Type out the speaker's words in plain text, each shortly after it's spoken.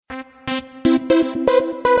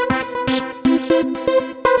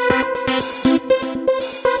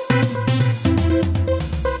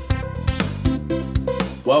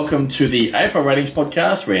welcome to the AFL Ratings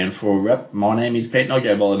Podcast, Round 4 Rep. My name is Pete and I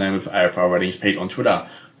go by the name of AFL Ratings Pete on Twitter.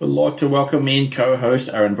 We'd like to welcome in co-host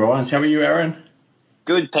Aaron Bryans. How are you, Aaron?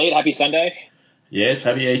 Good, Pete. Happy Sunday. Yes,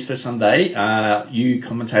 happy Easter Sunday. You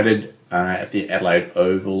commentated at the Adelaide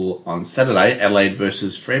Oval on Saturday, Adelaide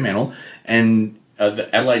versus Fremantle, and the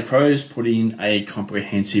Adelaide Crows put in a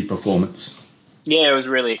comprehensive performance. Yeah, it was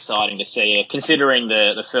really exciting to see it, considering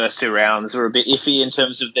the first two rounds were a bit iffy in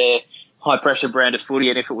terms of their high-pressure brand of footy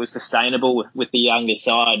and if it was sustainable with the younger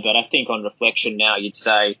side. But I think on reflection now, you'd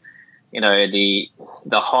say, you know, the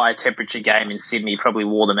high-temperature game in Sydney probably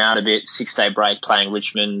wore them out a bit. 6-day break playing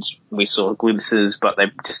Richmond, we saw glimpses, but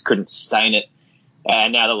they just couldn't sustain it.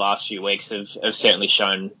 And now the last few weeks have certainly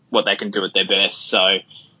shown what they can do at their best. So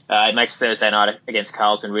it makes Thursday night against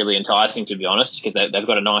Carlton really enticing, to be honest, because they've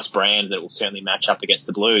got a nice brand that will certainly match up against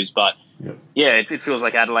the Blues. But, yeah, it feels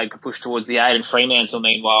like Adelaide could push towards the 8, and Fremantle,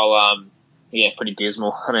 meanwhile, pretty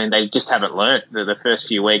dismal. I mean, they just haven't learnt. The first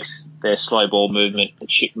few weeks, their slow ball movement, the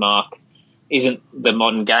chip mark, isn't the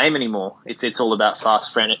modern game anymore. It's all about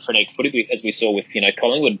fast, frenetic footy, as we saw with,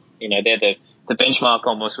 Collingwood. They're the benchmark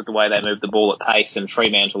almost with the way they move the ball at pace, and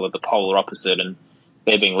Fremantle are the polar opposite, and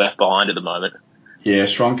they're being left behind at the moment. Yeah,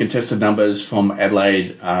 strong contested numbers from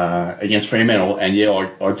Adelaide against Fremantle, and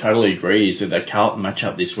I totally agree. Is that the Carlton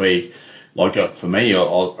matchup this week? For me,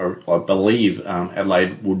 I believe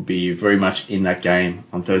Adelaide would be very much in that game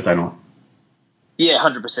on Thursday night. Yeah,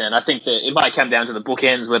 100%. I think that it might come down to the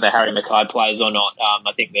bookends, whether Harry Mackay plays or not.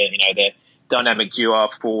 I think that the dynamic duo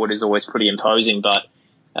up forward is always pretty imposing, but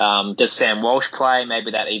does Sam Walsh play?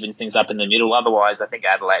 Maybe that evens things up in the middle. Otherwise, I think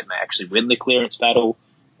Adelaide may actually win the clearance battle.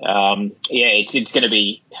 It's going to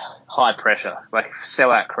be high pressure, like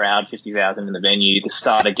sellout crowd, 50,000 in the venue, the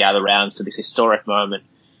starter gather rounds to this historic moment.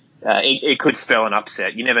 It could spell an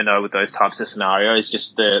upset. You never know with those types of scenarios.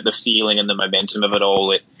 Just the feeling and the momentum of it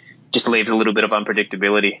all, it just leaves a little bit of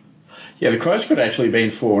unpredictability. Yeah, the Crows could have actually been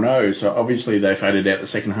 4-0, so obviously they faded out the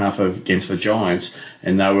second half against the Giants,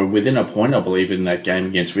 and they were within a point, I believe, in that game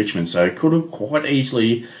against Richmond. So it could have quite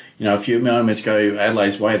easily, a few moments go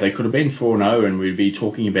Adelaide's way. They could have been 4-0, and we'd be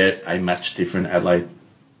talking about a much different Adelaide.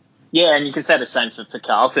 Yeah, and you can say the same for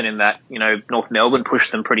Carlton in that, North Melbourne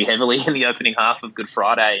pushed them pretty heavily in the opening half of Good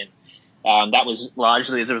Friday, and that was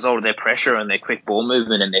largely as a result of their pressure and their quick ball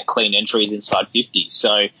movement and their clean entries inside 50.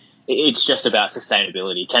 So it's just about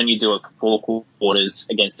sustainability. Can you do it for 4 quarters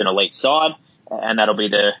against an elite side? And that'll be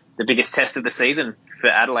the biggest test of the season for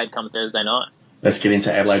Adelaide come Thursday night. Let's get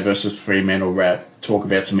into Adelaide versus Fremantle wrap. Talk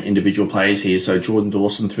about some individual plays here. So Jordan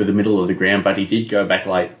Dawson through the middle of the ground, but he did go back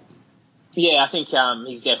late. Yeah, I think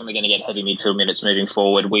he's definitely going to get heavy midfield minutes moving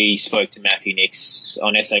forward. We spoke to Matthew Nicks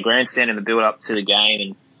on SA Grandstand in the build-up to the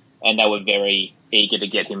game, and they were very eager to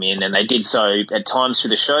get him in, and they did so at times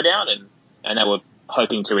through the showdown, and they were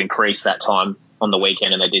hoping to increase that time on the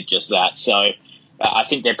weekend, and they did just that. So I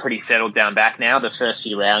think they're pretty settled down back now. The first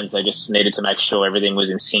few rounds, they just needed to make sure everything was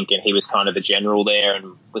in sync, and he was kind of the general there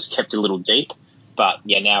and was kept a little deep. But,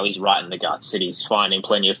 yeah, now he's right in the guts, and he's finding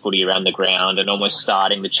plenty of footy around the ground and almost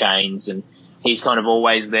starting the chains. And he's kind of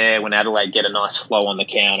always there when Adelaide get a nice flow on the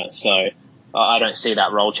counter. So I don't see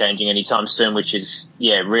that role changing anytime soon, which is,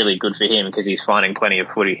 really good for him because he's finding plenty of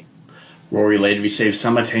footy. Rory Laird received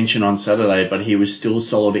some attention on Saturday, but he was still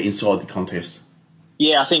solid inside the contest.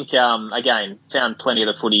 Yeah, I think, again, found plenty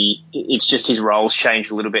of the footy. It's just his role's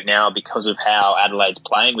changed a little bit now because of how Adelaide's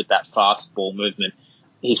playing with that fast ball movement.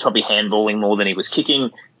 He's probably handballing more than he was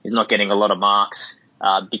kicking. He's not getting a lot of marks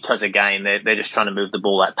because, again, they're just trying to move the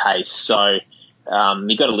ball at pace. So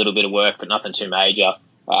he got a little bit of work, but nothing too major.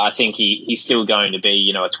 I think he's still going to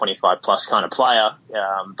be, a 25-plus kind of player,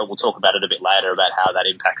 but we'll talk about it a bit later about how that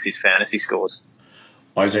impacts his fantasy scores.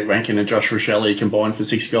 Isaac Rankin and Josh Rochelle combined for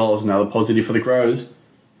 6 goals, another positive for the Crows.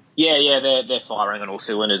 Yeah, they're firing on all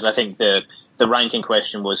cylinders. I think the Rankin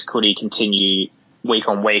question was, could he continue week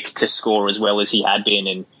on week to score as well as he had been?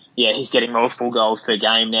 And, he's getting multiple goals per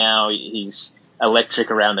game now. He's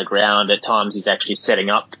electric around the ground. At times he's actually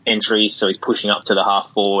setting up entries, so he's pushing up to the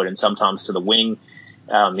half forward and sometimes to the wing.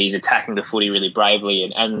 He's attacking the footy really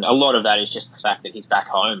bravely, and a lot of that is just the fact that he's back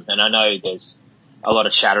home. And I know there's a lot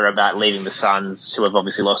of chatter about leaving the Suns, who have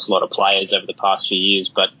obviously lost a lot of players over the past few years,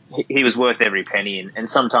 but he was worth every penny. And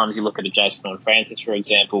sometimes you look at a Jason Horne-Francis, for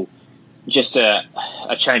example, just a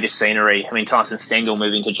change of scenery. I mean, Tyson Stengel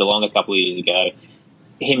moving to Geelong a couple of years ago,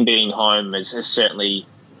 him being home has certainly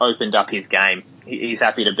opened up his game. He's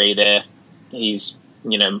happy to be there. He's,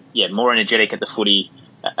 more energetic at the footy,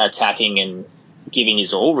 attacking and giving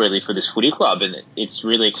his all really for this footy club. And it's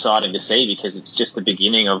really exciting to see because it's just the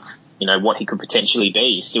beginning of, what he could potentially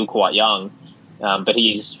be. He's still quite young. But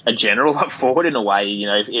he's a general up forward in a way.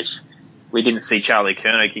 If we didn't see Charlie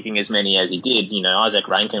Curnow kicking as many as he did, Isaac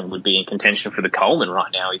Rankin would be in contention for the Coleman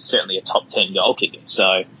right now. He's certainly a top 10 goal kicker.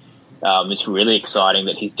 So it's really exciting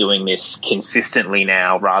that he's doing this consistently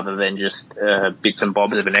now rather than just bits and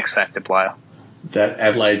bobs of an X-Factor player. That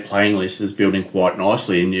Adelaide playing list is building quite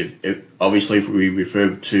nicely, and obviously if we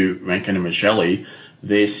refer to Rankin and Michelli,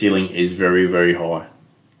 their ceiling is very, very high.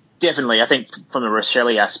 Definitely. I think from the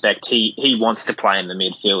Michelli aspect, he wants to play in the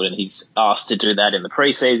midfield, and he's asked to do that in the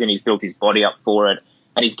preseason. He's built his body up for it,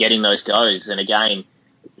 and he's getting those goes. And again,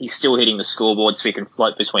 he's still hitting the scoreboard so he can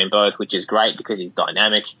float between both, which is great because he's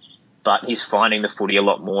dynamic. But he's finding the footy a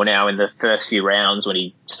lot more now. In the first few rounds when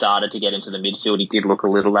he started to get into the midfield, he did look a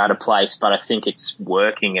little out of place, but I think it's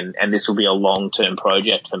working, and this will be a long-term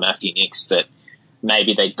project for Matthew Nicks that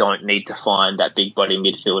maybe they don't need to find that big body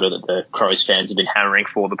midfielder that the Crows fans have been hammering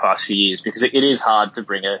for the past few years, because it is hard to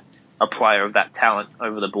bring a player of that talent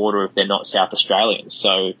over the border if they're not South Australians.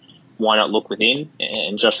 So why not look within?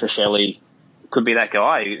 And Josh Michelli could be that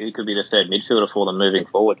guy. He could be the third midfielder for them moving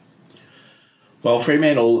forward. Well,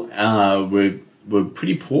 Fremantle were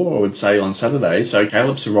pretty poor, I would say, on Saturday. So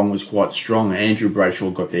Caleb Serong was quite strong. Andrew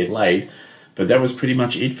Brayshaw got there late. But that was pretty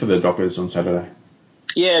much it for the Dockers on Saturday.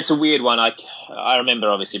 Yeah, it's a weird one. I remember,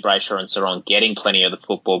 obviously, Brayshaw and Serong getting plenty of the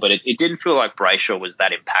football, but it didn't feel like Brayshaw was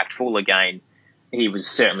that impactful. Again, he was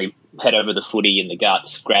certainly head over the footy in the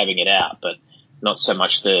guts, grabbing it out, but not so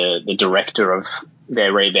much the director of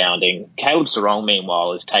their rebounding. Caleb Serong,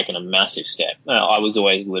 meanwhile, has taken a massive step. I was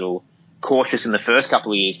always a little cautious in the first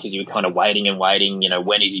couple of years because you were kind of waiting and waiting,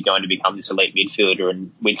 when is he going to become this elite midfielder?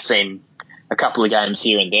 And we'd seen a couple of games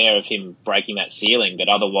here and there of him breaking that ceiling, but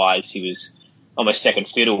otherwise he was almost second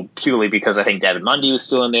fiddle purely because I think David Mundy was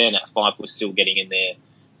still in there and that Fife was still getting in there.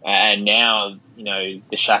 And now,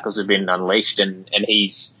 the shackles have been unleashed and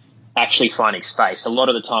he's actually finding space. A lot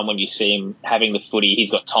of the time when you see him having the footy,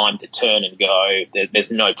 he's got time to turn and go.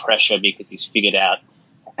 There's no pressure because he's figured out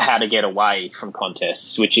how to get away from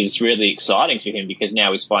contests, which is really exciting for him because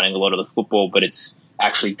now he's finding a lot of the football, but it's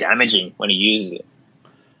actually damaging when he uses it.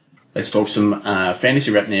 Let's talk some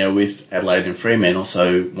fantasy wrap now with Adelaide and Fremantle.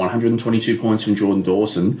 So 122 points from Jordan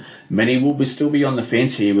Dawson. Many will still be on the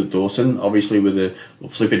fence here with Dawson, obviously with the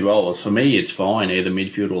flipped rollers. For me, it's fine, either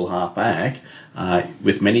midfield or half back.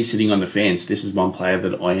 With many sitting on the fence, this is one player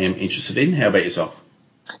that I am interested in. How about yourself?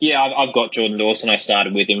 Yeah, I've got Jordan Dawson. I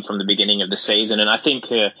started with him from the beginning of the season, and I think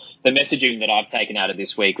the messaging that I've taken out of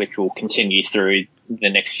this week, which will continue through the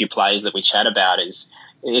next few plays that we chat about, is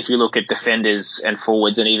if you look at defenders and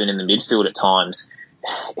forwards and even in the midfield at times,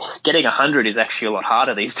 getting 100 is actually a lot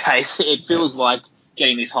harder these days. It feels like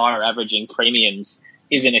getting these higher averaging premiums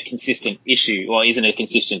isn't a consistent issue, or isn't a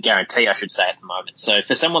consistent guarantee, I should say, at the moment. So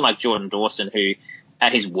for someone like Jordan Dawson, who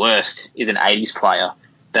at his worst is an 80s player,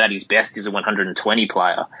 but at his best is a 120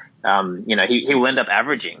 player, he will end up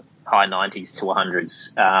averaging high 90s to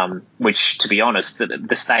 100s, which, to be honest,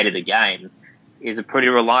 the state of the game is a pretty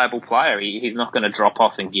reliable player. He's not going to drop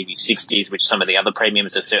off and give you 60s, which some of the other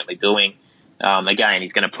premiums are certainly doing. Again,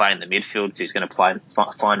 he's going to play in the midfield, so he's going to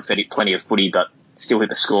find plenty of footy, but still hit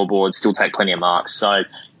the scoreboard, still take plenty of marks. So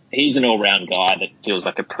he's an all-round guy that feels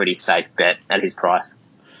like a pretty safe bet at his price.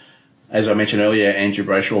 As I mentioned earlier, Andrew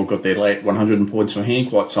Brayshaw got there late, 100 points for him,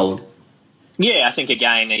 quite solid. Yeah, I think,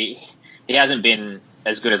 again, he hasn't been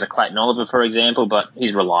as good as a Clayton Oliver, for example, but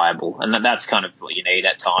he's reliable, and that's kind of what you need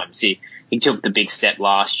at times. He took the big step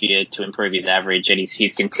last year to improve his average, and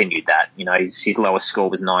he's continued that. His lowest score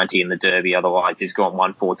was 90 in the Derby. Otherwise, he's gone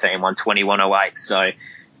 114, 120, 108. So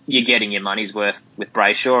you're getting your money's worth with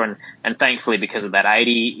Brayshaw, and thankfully because of that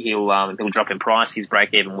 80, he'll drop in price. His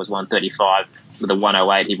break even was 135. With a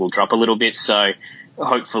 108, he will drop a little bit. So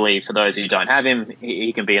hopefully for those who don't have him,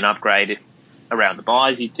 he can be an upgrade around the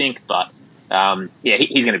buys, you'd think. But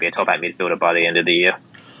he's going to be a top 8 midfielder by the end of the year.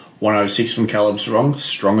 106 from Caleb Serong,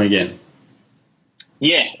 strong again.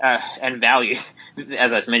 Yeah, and value.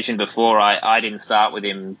 As I mentioned before, I didn't start with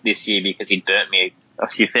him this year because he'd burnt me a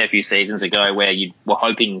fair few seasons ago where you were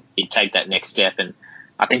hoping he'd take that next step, and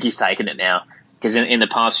I think he's taken it now. Because in the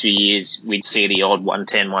past few years, we'd see the odd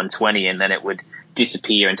 110, 120, and then it would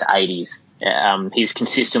disappear into 80s. He's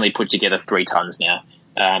consistently put together 3 tons now,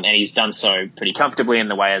 and he's done so pretty comfortably in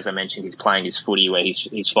the way, as I mentioned, he's playing his footy where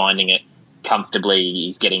he's finding it comfortably,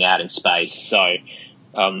 he's getting out in space. So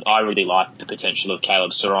I really like the potential of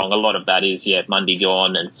Caleb Serong. A lot of that is, Mundy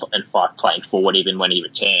gone and Fife playing forward even when he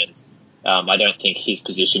returns. I don't think his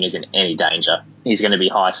position is in any danger. He's going to be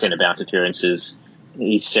high centre bounce appearances.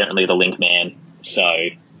 He's certainly the link man. So,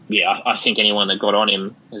 I think anyone that got on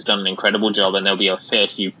him has done an incredible job, and there'll be a fair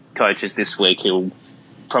few coaches this week who'll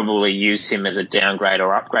probably use him as a downgrade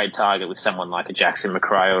or upgrade target with someone like a Jackson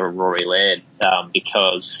Macrae or a Rory Laird,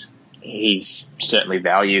 because he's certainly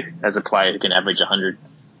value as a player who can average 100.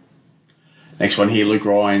 Next one here, Luke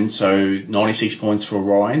Ryan. So 96 points for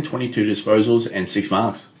Ryan, 22 disposals and 6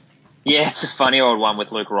 marks. Yeah, it's a funny old one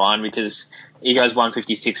with Luke Ryan because he goes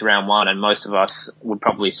 156 round one, and most of us would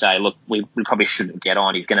probably say, look, we probably shouldn't get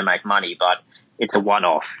on. He's going to make money, but it's a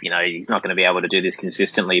one-off. He's not going to be able to do this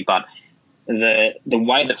consistently. But the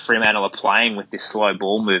way that Fremantle are playing with this slow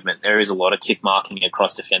ball movement, there is a lot of kick marking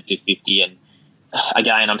across defensive 50. And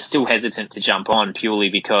again, I'm still hesitant to jump on purely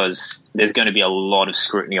because there's going to be a lot of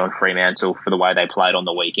scrutiny on Fremantle for the way they played on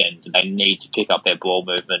the weekend. They need to pick up their ball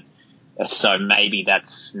movement. So maybe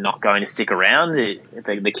that's not going to stick around,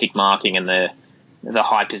 the kick marking and the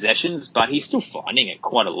high possessions, but he's still finding it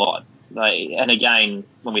quite a lot. And again,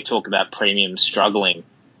 when we talk about premium struggling,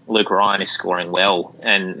 Luke Ryan is scoring well,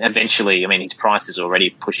 and eventually, his price is already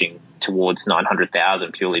pushing towards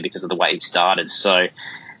 900,000 purely because of the way he started. So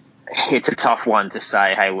it's a tough one to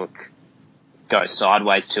say, hey, look, go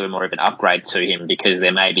sideways to him or even upgrade to him because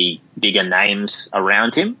there may be bigger names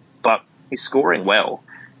around him, but he's scoring well.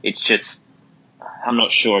 It's just, I'm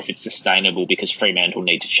not sure if it's sustainable because Fremantle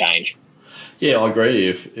need to change. Yeah, I agree.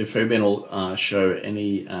 If Fremantle show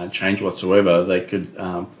any change whatsoever, they could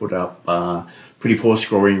put up pretty poor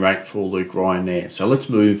scoring rate for Luke Ryan there. So let's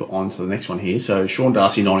move on to the next one here. So Sean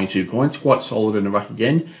Darcy, 92 points, quite solid in the ruck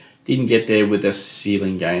again. Didn't get there with a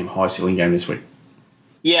high ceiling game this week.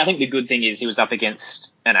 Yeah, I think the good thing is he was up against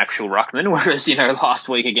an actual ruckman, whereas, last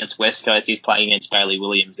week against West Coast, he's playing against Bailey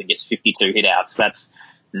Williams and gets 52 hit-outs. That's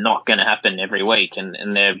not going to happen every week.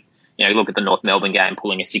 And they're, look at the North Melbourne game,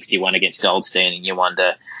 pulling a 61 against Goldstein, and you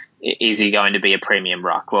wonder, is he going to be a premium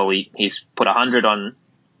ruck? Well, he's put 100 on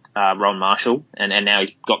Ron Marshall, and now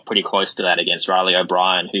he's got pretty close to that against Riley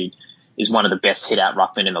O'Brien, who is one of the best hit-out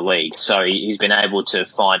ruckmen in the league. So he's been able to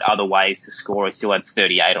find other ways to score. He still had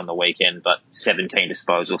 38 on the weekend, but 17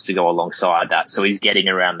 disposals to go alongside that. So he's getting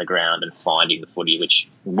around the ground and finding the footy, which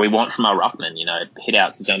we want from our ruckman.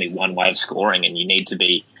 Hit-outs is only one way of scoring, and you need to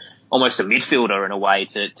be almost a midfielder in a way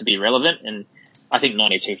to be relevant. And I think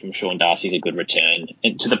 92 from Sean Darcy is a good return.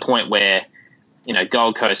 And to the point where,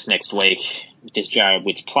 Gold Coast next week, does Jared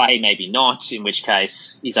Witts play? Maybe not, in which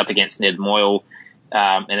case he's up against Ned Moyle.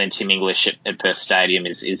 And then Tim English at Perth Stadium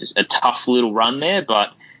is a tough little run there.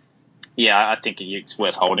 But, yeah, I think it's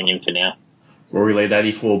worth holding him for now. Rory Laird,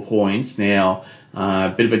 84 points. Now,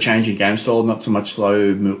 a bit of a change in game style, not so much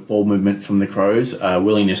slow ball movement from the Crows.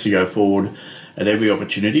 Willingness to go forward at every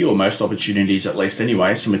opportunity, or most opportunities at least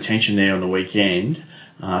anyway. Some attention there on the weekend.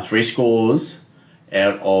 3 scores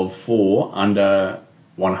out of 4 under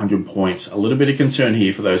 100 points. A little bit of concern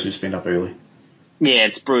here for those who spent up early. Yeah,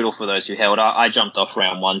 it's brutal for those who held. I jumped off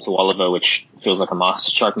round 1 to Oliver, which feels like a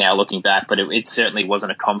masterstroke now looking back, but it certainly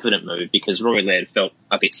wasn't a confident move because Rory Laird felt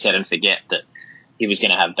a bit set and forget that he was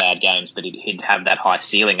going to have bad games, but he'd have that high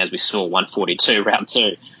ceiling as we saw 142 round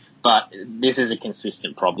 2. But this is a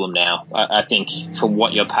consistent problem now. I think for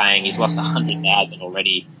what you're paying, he's lost 100,000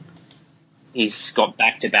 already. He's got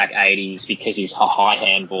back-to-back 80s because he's a high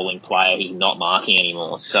handballing player who's not marking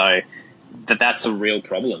anymore. So that's a real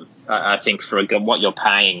problem. I think for what you're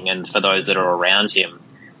paying and for those that are around him,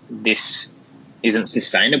 this isn't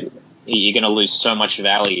sustainable. You're going to lose so much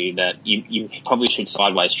value that you probably should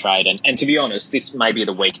sideways trade. And to be honest, this may be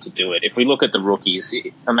the week to do it. If we look at the rookies,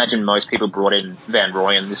 imagine most people brought in Van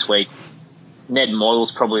Rooyen this week. Ned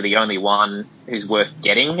Moyle's probably the only one who's worth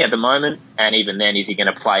getting at the moment. And even then, is he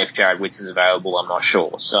going to play if Jared Witts is available? I'm not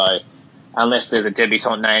sure. So unless there's a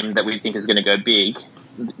debutant name that we think is going to go big,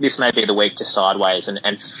 this may be the week to sideways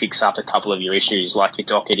and fix up a couple of your issues like your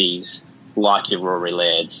Dohertys, like your Rory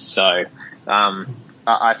Lairds. So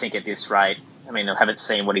I think at this rate, I haven't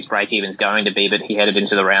seen what his break-even's going to be, but he headed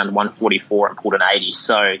into the round 144 and pulled an 80.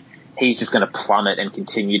 So he's just going to plummet and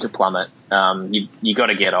continue to plummet. You got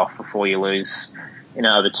to get off before you lose,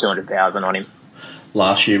 over 200,000 on him.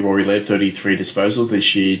 Last year, Rory Laird, 33 disposals.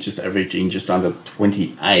 This year, just averaging just under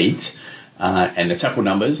 28. And the tackle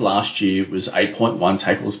numbers last year was 8.1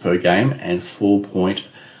 tackles per game and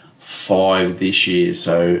 4.5 this year.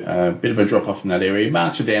 So a bit of a drop off in that area.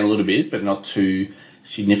 Marks are down a little bit, but not too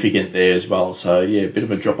significant there as well. So, yeah, a bit of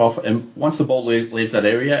a drop off. And once the ball leaves that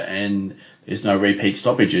area and there's no repeat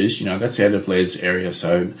stoppages, that's out of Laird's area.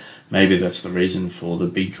 So maybe that's the reason for the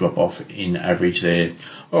big drop off in average there.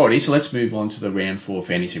 Alrighty, so let's move on to the round 4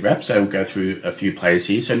 fantasy wrap. So we'll go through a few players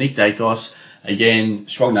here. So Nick Dacos, again,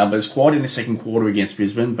 strong numbers, quite in the second quarter against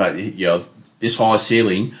Brisbane, but this high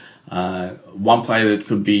ceiling, one player that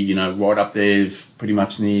could be, right up there, pretty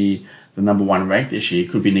much near the number 1 rank this year,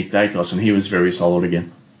 could be Nick Dacos, and he was very solid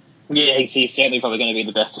again. Yeah, he's certainly probably going to be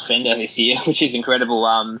the best defender this year, which is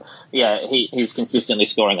incredible. He's consistently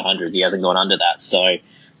scoring 100s. He hasn't gone under that. So,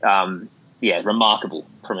 remarkable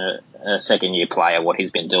from a second-year player, what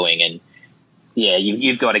he's been doing. And, yeah,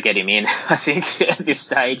 you've got to get him in. I think at this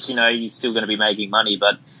stage, he's still going to be making money,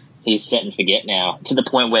 but he's set and forget now, to the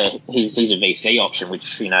point where he's a VC option,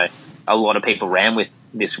 which, a lot of people ran with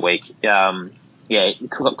this week.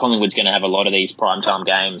 Collingwood's going to have a lot of these primetime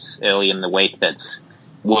games early in the week that's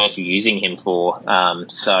worth using him for. I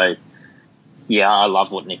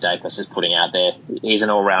love what Nick Dacos is putting out there. He's an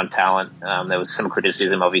all-round talent. There was some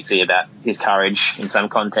criticism, obviously, about his courage in some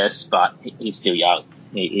contests, but he's still young.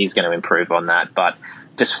 He's going to improve on that, but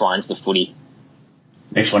just finds the footy.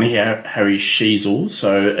 Next one here, Harry Sheezel.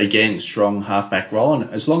 So, again, strong halfback role, and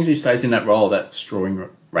as long as he stays in that role, that scoring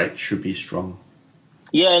rate should be strong.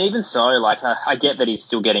 Yeah, and even so, I get that he's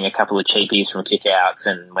still getting a couple of cheapies from kick-outs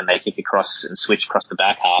and when they kick across and switch across the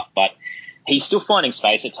back half, but he's still finding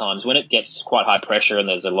space at times. When it gets quite high pressure and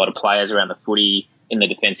there's a lot of players around the footy in the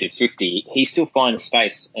defensive 50, he still finds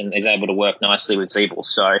space and is able to work nicely with Zeeble.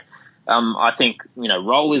 So I think,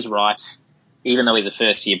 role is right. Even though he's a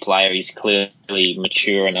first-year player, he's clearly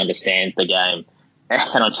mature and understands the game.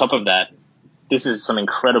 And on top of that, this is some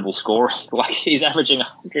incredible scoring. He's averaging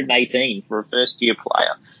 118 for a first-year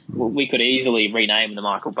player. We could easily rename the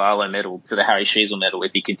Michael Barlow medal to the Harry Sheezel medal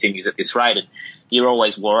if he continues at this rate. And you're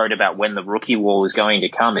always worried about when the rookie wall is going to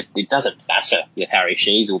come. It doesn't matter with Harry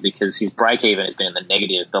Sheezel because his break-even has been in the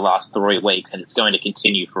negatives the last 3 weeks, and it's going to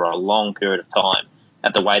continue for a long period of time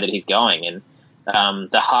at the way that he's going. And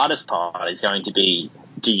the hardest part is going to be,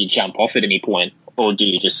 do you jump off at any point or do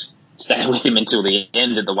you just stay with him until the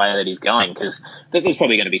end of the way that he's going? Because there's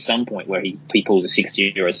probably going to be some point where he pulls a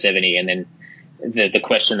 60 or a 70, and then the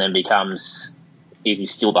question then becomes, is he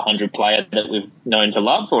still the 100 player that we've known to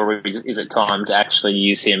love, or is it time to actually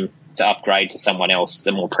use him to upgrade to someone else,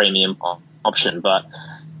 the more premium option? But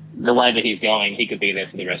the way that he's going, he could be there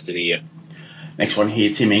for the rest of the year. Next one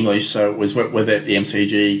here, Tim English. So was with at the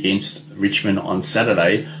MCG against Richmond on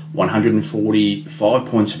Saturday. 145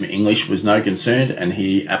 points from English was no concern, and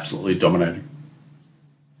he absolutely dominated.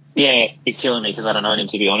 Yeah, he's killing me because I don't own him,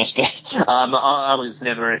 to be honest. But I was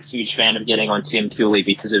never a huge fan of getting on Tim purely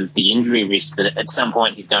because of the injury risk that at some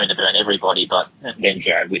point he's going to burn everybody. But then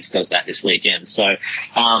Jared Witts does that this weekend. So,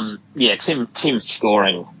 Tim's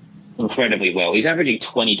scoring incredibly well. He's averaging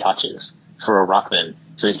 20 touches for a ruckman.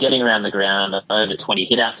 So he's getting around the ground, over 20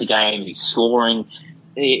 hit-outs a game. He's scoring.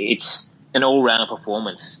 It's an all-round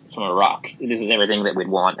performance from a ruck. This is everything that we'd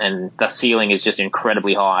want, and the ceiling is just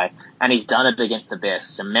incredibly high. And he's done it against the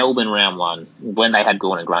best. So Melbourne round 1, when they had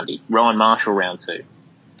Gordon Grundy, Rowan Marshall round 2,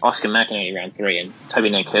 Oscar McInerney round 3, and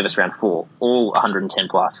Toby Nankervis round 4, all 110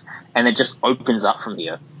 plus. And it just opens up from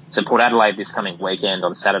here. So Port Adelaide this coming weekend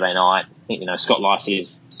on Saturday night, Scott Lysy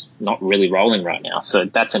is not really rolling right now. So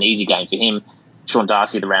that's an easy game for him. Sean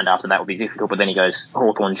Darcy, the round after that will be difficult, but then he goes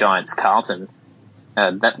Hawthorn, Giants, Carlton.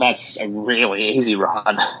 That's a really easy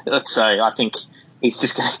run. So I think he's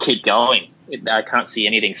just going to keep going. I can't see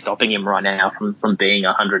anything stopping him right now from being a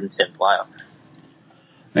 110 player.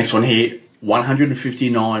 Next one here,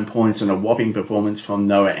 159 points and a whopping performance from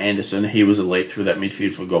Noah Anderson. He was elite through that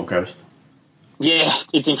midfield for Gold Coast. Yeah,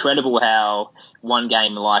 it's incredible how one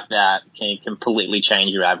game like that can completely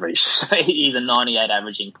change your average. He's a 98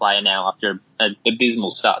 averaging player now after an abysmal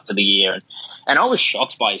start to the year. And I was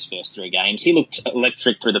shocked by his first 3 games. He looked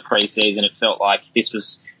electric through the preseason. It felt like this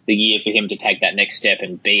was the year for him to take that next step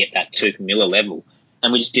and be at that Tuke Miller level.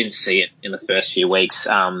 And we just didn't see it in the first few weeks.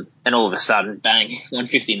 And all of a sudden, bang,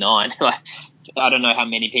 159. I don't know how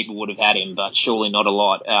many people would have had him, but surely not a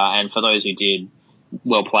lot. And for those who did,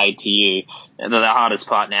 well played to you. The hardest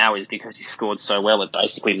part now is because he scored so well, it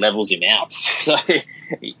basically levels him out. So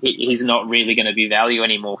he's not really going to be value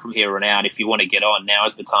anymore from here on out. If you want to get on, now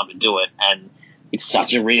is the time to do it. And it's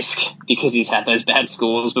such a risk because he's had those bad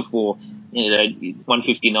scores before.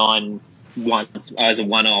 159 once as a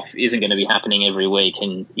one-off isn't going to be happening every week.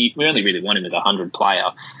 And we only really want him as a 100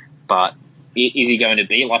 player. But is he going to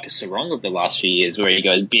be like a Sarong of the last few years where he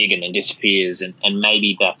goes big and then disappears? And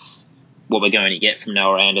maybe that's what we're going to get from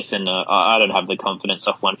Noah Anderson. I don't have the confidence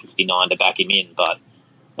off 159 to back him in, but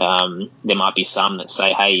there might be some that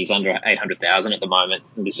say, hey, he's under 800,000 at the moment,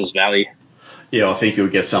 and this is value. Yeah, I think he'll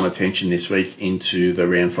get some attention this week into the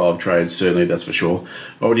round 5 trades, certainly, that's for sure.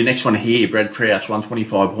 Well, the next one here, Brad Crouch,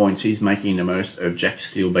 125 points. He's making the most of Jack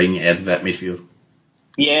Steele being out of that midfield.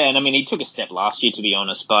 Yeah, and I mean, he took a step last year, to be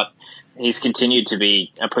honest, but he's continued to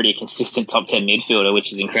be a pretty consistent top 10 midfielder,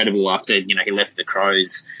 which is incredible after, he left the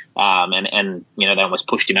Crows, and they almost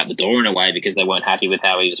pushed him out the door in a way because they weren't happy with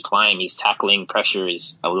how he was playing. His tackling pressure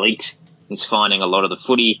is elite. He's finding a lot of the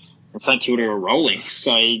footy, and St Kilda are rolling.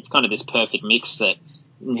 So it's kind of this perfect mix that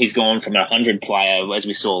he's gone from a 100 player, as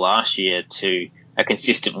we saw last year, to a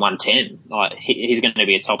consistent 110. Like, he's going to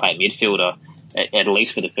be a top 8 midfielder at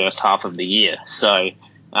least for the first half of the year. So,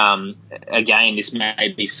 again, this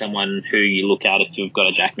may be someone who you look at if you've got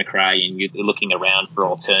a Jack Macrae and you're looking around for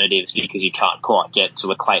alternatives because you can't quite get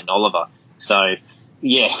to a Clayton Oliver. So,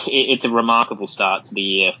 yeah, it's a remarkable start to the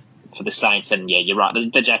year for the Saints. And, yeah, you're right.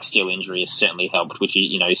 The Jack Steele injury has certainly helped, which,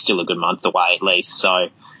 is still a good month away at least. So,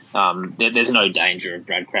 there's no danger of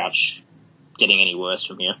Brad Crouch getting any worse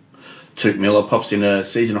from here. Touk Miller pops in a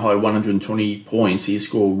season-high 120 points. He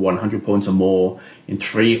scored 100 points or more in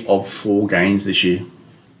 3 of 4 games this year.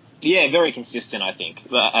 Yeah, very consistent, I think.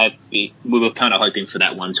 We were kind of hoping for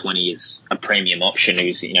that 120 as a premium option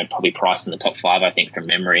who's, probably priced in the top 5, I think, from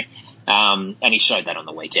memory. And he showed that on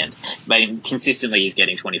the weekend. But consistently, he's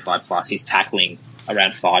getting 25 plus. He's tackling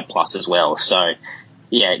around 5 plus as well. So,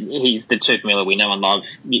 yeah, he's the Touk Miller we know and love.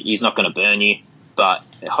 He's not going to burn you, but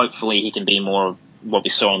hopefully he can be more of what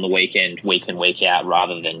we saw on the weekend, week in, week out,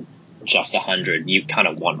 rather than just 100. You kind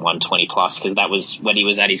of want 120 plus because that was when he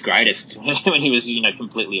was at his greatest, when he was,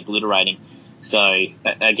 completely obliterating. So,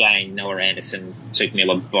 again, Noah Anderson, Touk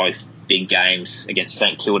Miller, both big games against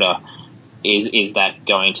St Kilda. Is that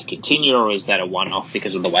going to continue, or is that a one-off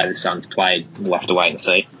because of the way the Suns played? We'll have to wait and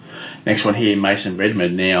see. Next one here, Mason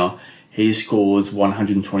Redman. Now, he scores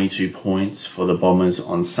 122 points for the Bombers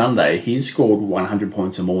on Sunday. He's scored 100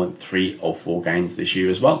 points or more in 3 of 4 games this year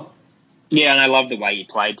as well. Yeah, and I love the way he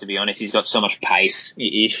played, to be honest. He's got so much pace.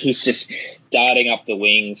 He's just darting up the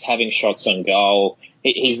wings, having shots on goal.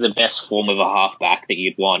 He's the best form of a halfback that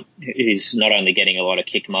you'd want. He's not only getting a lot of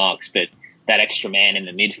kick marks, but that extra man in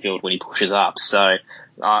the midfield when he pushes up. So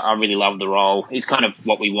I really love the role. He's kind of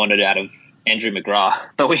what we wanted out of Andrew McGrath,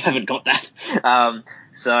 but we haven't got that.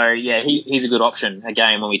 So, yeah, he's a good option.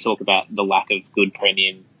 Again, when we talk about the lack of good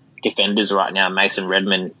premium defenders right now, Mason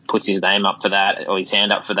Redman puts his name up for that, or his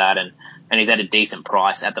hand up for that, and he's at a decent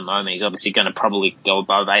price at the moment. He's obviously going to probably go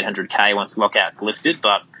above 800k once lockout's lifted,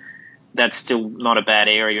 but that's still not a bad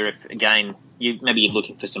area if, again, maybe you're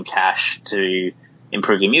looking for some cash to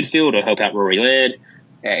improve your midfield or help out Rory Laird,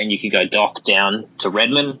 and you could go Doc down to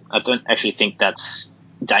Redman. I don't actually think that's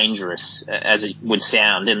dangerous as it would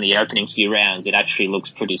sound in the opening few rounds. It actually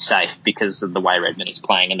looks pretty safe because of the way Redman is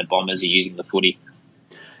playing and the Bombers are using the footy.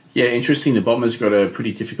 Yeah, interesting. The Bombers got a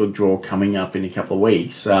pretty difficult draw coming up in a couple of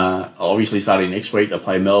weeks. Obviously starting next week they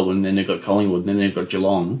play Melbourne, then they've got Collingwood, then they've got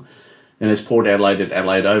Geelong, then there's Port Adelaide at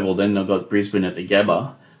Adelaide Oval, then they've got Brisbane at the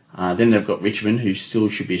Gabba, then they've got Richmond, who still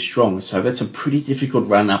should be strong. So that's a pretty difficult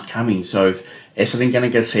run upcoming. So if Essendon going to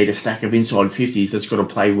get see a stack of inside 50s, that's got to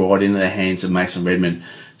play right into the hands of Mason Redman.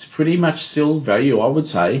 It's pretty much still value, I would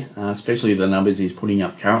say, especially the numbers he's putting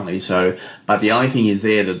up currently. So, but the only thing is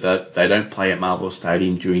there that they don't play at Marvel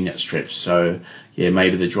Stadium during that stretch. So, yeah,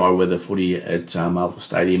 maybe the dry weather footy at Marvel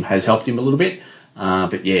Stadium has helped him a little bit.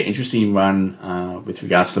 But yeah, interesting run with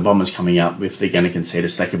regards to the Bombers coming up if they're going to concede a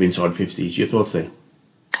stack of inside 50s. Your thoughts there?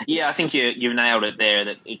 Yeah, I think you've nailed it there.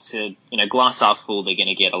 That it's a glass half full. They're going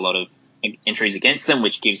to get a lot of entries against them,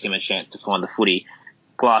 which gives him a chance to find the footy.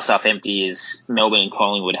 Glass half empty is Melbourne and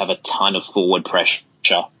Collingwood have a ton of forward pressure,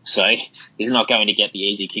 so he's not going to get the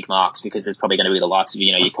easy kick marks because there's probably going to be the likes of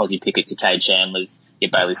your Cozzy Pickett's, your Cade Chandlers,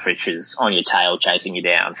 your Bailey Fritches on your tail chasing you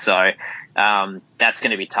down. So that's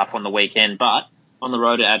going to be tough on the weekend, but on the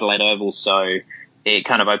road at Adelaide Oval, so it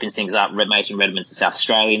kind of opens things up. Mason Redman's a South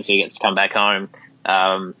Australian, so he gets to come back home.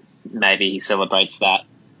 Maybe he celebrates that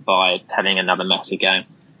by having another massive game.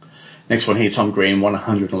 Next one here, Tom Green,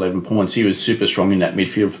 111 points. He was super strong in that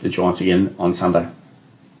midfield for the Giants again on Sunday.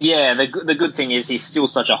 Yeah, the good thing is he's still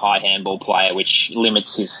such a high handball player, which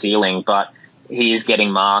limits his ceiling, but he is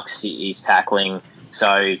getting marks, he's tackling,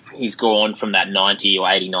 so he's gone from that 90 or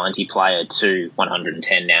 80-90 player to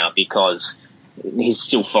 110 now because he's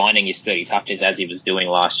still finding his 30 touches as he was doing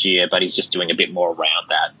last year, but he's just doing a bit more around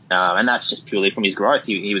that. And that's just purely from his growth.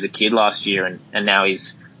 He was a kid last year, and now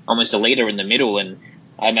he's almost a leader in the middle, and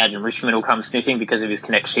I imagine Richmond will come sniffing because of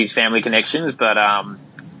his family connections, but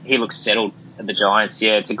he looks settled at the Giants.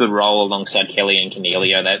 Yeah, it's a good role alongside Kelly and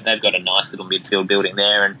Cornelio. They've got a nice little midfield building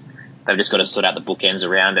there, and they've just got to sort out the bookends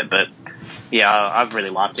around it. But, yeah, I've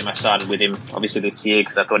really liked him. I started with him, obviously, this year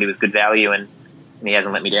because I thought he was good value, and he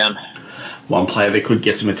hasn't let me down. one player that could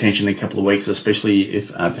get some attention in a couple of weeks, especially if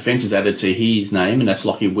defence is added to his name, and that's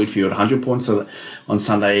Lachie Whitfield, 100 points on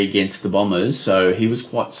Sunday against the Bombers, so he was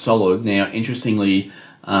quite solid. Now, interestingly,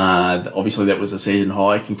 obviously that was a season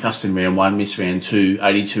high, concussed in round 1, missed round 2,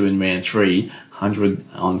 82 in round 3, 100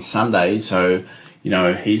 on Sunday, so,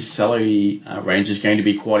 his salary range is going to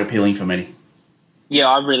be quite appealing for many. Yeah,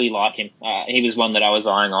 I really like him. He was one that I was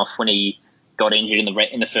eyeing off when he got injured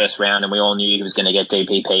in the first round, and we all knew he was going to get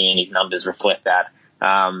DPP, and his numbers reflect that.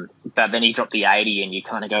 But then he dropped the 80, and you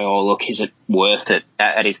kind of go, oh, look, is it worth it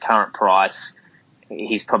at his current price?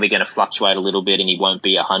 He's probably going to fluctuate a little bit, and he won't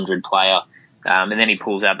be a 100 player. And then he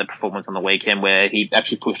pulls out the performance on the weekend where he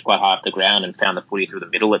actually pushed quite high up the ground and found the footy through the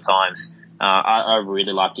middle at times. I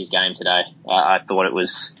really liked his game today. I thought it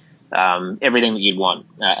was everything that you'd want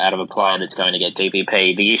out of a player that's going to get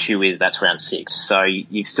DPP. The issue is that's round 6, so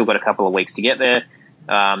you've still got a couple of weeks to get there,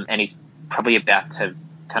 and he's probably about to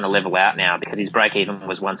kind of level out now because his break-even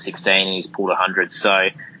was 116 and he's pulled 100. So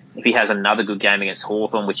if he has another good game against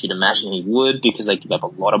Hawthorn, which you'd imagine he would because they give up a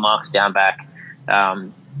lot of marks down back,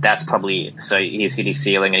 that's probably it. So he's hit his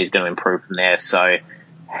ceiling and he's going to improve from there. So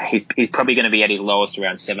he's probably going to be at his lowest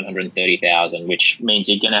around 730,000, which means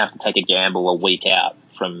you're going to have to take a gamble a week out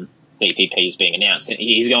from DPPs being announced. And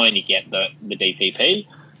he's going to get the DPP,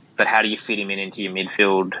 but how do you fit him into your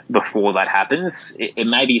midfield before that happens? It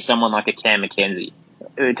may be someone like a Cam McKenzie,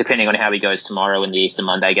 depending on how he goes tomorrow in the Easter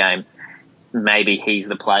Monday game. Maybe he's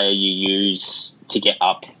the player you use to get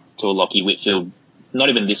up to a Lachie Whitfield, not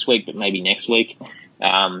even this week, but maybe next week,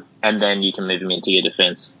 and then you can move him into your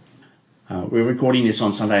defence. We're recording this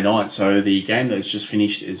on Sunday night, so the game that's just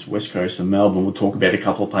finished is West Coast and Melbourne. We'll talk about a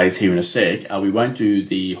couple of plays here in a sec. We won't do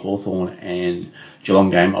the Hawthorn and Geelong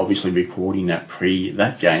game, obviously recording that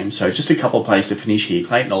that game. So just a couple of plays to finish here.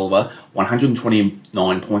 Clayton Oliver,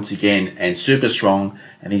 129 points again, and super strong,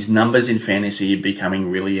 and his numbers in fantasy are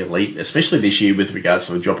becoming really elite, especially this year with regards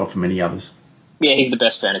to the drop-off from many others. Yeah, he's the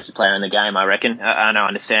best fantasy player in the game, I reckon. I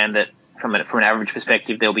understand that from an average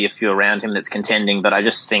perspective, there'll be a few around him that's contending, but I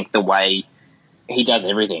just think the way he does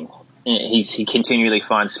everything. He continually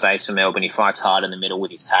finds space for Melbourne. He fights hard in the middle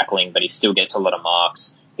with his tackling, but he still gets a lot of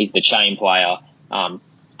marks. He's the chain player,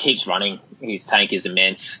 keeps running. His tank is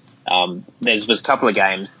immense. There was a couple of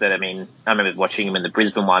games that, I remember watching him in the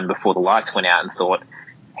Brisbane one before the lights went out and thought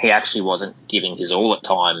he actually wasn't giving his all at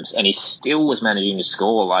times, and he still was managing to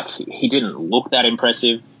score. Like, he didn't look that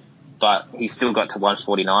impressive, but he still got to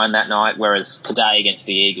 149 that night, whereas today against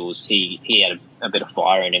the Eagles, he had a bit of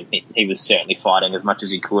fire in him. He was certainly fighting as much as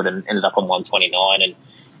he could and ended up on 129, and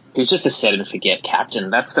he's just a set-and-forget captain.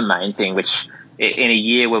 That's the main thing, which in a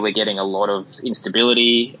year where we're getting a lot of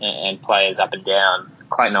instability and players up and down,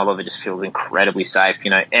 Clayton Oliver just feels incredibly safe.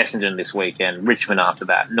 Essendon this weekend, Richmond after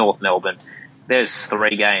that, North Melbourne. There's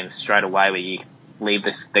 3 games straight away where you leave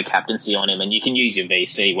the captaincy on him, and you can use your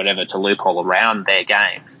VC, whatever, to loophole around their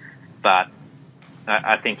games. But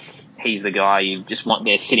I think he's the guy you just want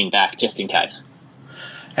there sitting back just in case.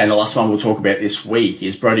 And the last one we'll talk about this week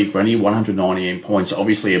is Brodie Grundy, 190 points.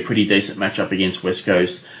 Obviously a pretty decent matchup against West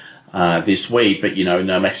Coast this week, but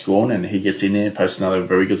no Max Gawn, and he gets in there and posts another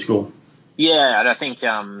very good score. Yeah, and I think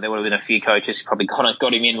there would have been a few coaches who probably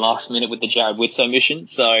got him in last minute with the Jared Witso mission.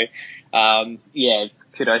 So,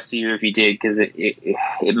 kudos to you if you did, because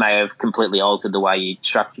it may have completely altered the way you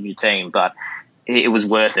structured your team, but it was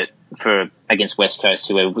worth it for against West Coast,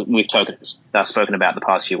 who we've spoken about the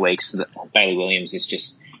past few weeks. That Bailey Williams is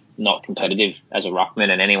just not competitive as a ruckman,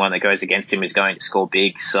 and anyone that goes against him is going to score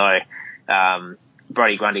big. So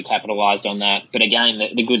Brodie Grundy capitalised on that. But again,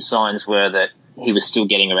 the good signs were that he was still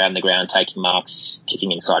getting around the ground, taking marks,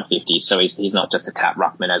 kicking inside 50. So he's not just a tap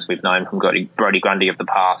ruckman as we've known from Brodie Grundy of the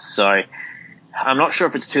past. So I'm not sure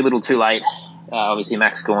if it's too little too late. Obviously,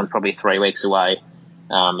 Max Gawn's probably 3 weeks away.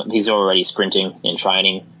 He's already sprinting in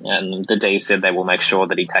training, and the D said they will make sure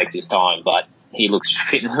that he takes his time, but he looks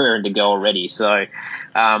fit and raring to go already. So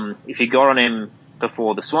if you got on him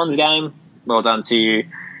before the Swans game, well done to you.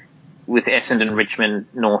 With Essendon, Richmond,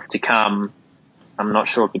 North to come, I'm not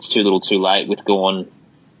sure if it's too little too late with Gawn,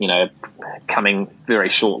 coming very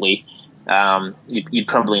shortly. You'd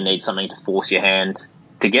probably need something to force your hand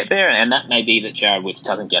to get there, and that may be that Jared Witts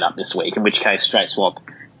doesn't get up this week, in which case straight swap,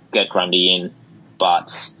 get Grundy in.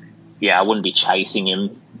 But, yeah, I wouldn't be chasing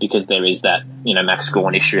him because there is that, Max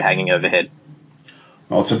Gawn issue hanging overhead.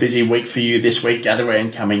 Well, it's a busy week for you this week, Gather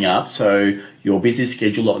Round coming up. So your busy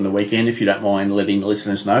schedule on the weekend, if you don't mind letting the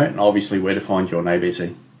listeners know, and obviously where to find you on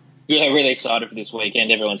ABC. Yeah, really excited for this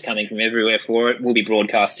weekend. Everyone's coming from everywhere for it. We'll be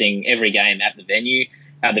broadcasting every game at the venue.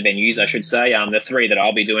 at the venues, I should say. The 3 that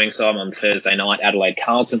I'll be doing, so I'm on Thursday night, Adelaide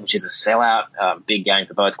Carlton, which is a sellout, big game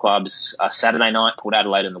for both clubs. Saturday night, Port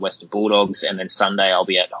Adelaide and the Western Bulldogs, and then Sunday I'll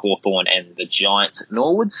be at Hawthorn and the Giants at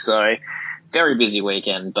Norwood. So very busy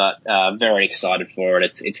weekend, but very excited for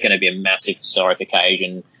it. It's going to be a massive historic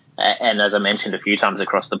occasion. And as I mentioned a few times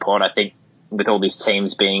across the pod, I think with all these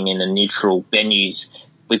teams being in the neutral venues,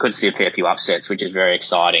 we could see a fair few upsets, which is very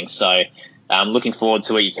exciting. So I'm looking forward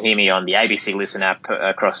to it. You can hear me on the ABC Listen app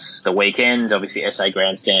across the weekend. Obviously, SA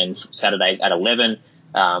Grandstand Saturdays at 11.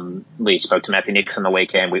 We spoke to Matthew Nicks on the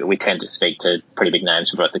weekend. We tend to speak to pretty big names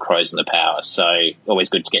for both the Crows and the Power, so always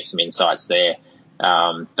good to get some insights there.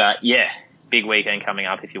 But yeah, big weekend coming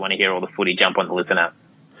up. If you want to hear all the footy, jump on the Listen app.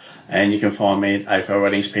 And you can find me at AFL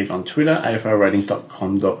Ratings Pete on Twitter,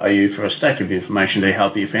 aflratings.com.au for a stack of information to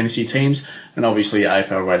help your fantasy teams, and obviously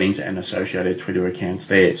AFL Ratings and associated Twitter accounts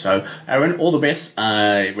there. So, Aaron, all the best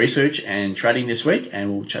research and trading this week,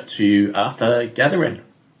 and we'll chat to you after Gather Round.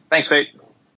 Thanks, Pete.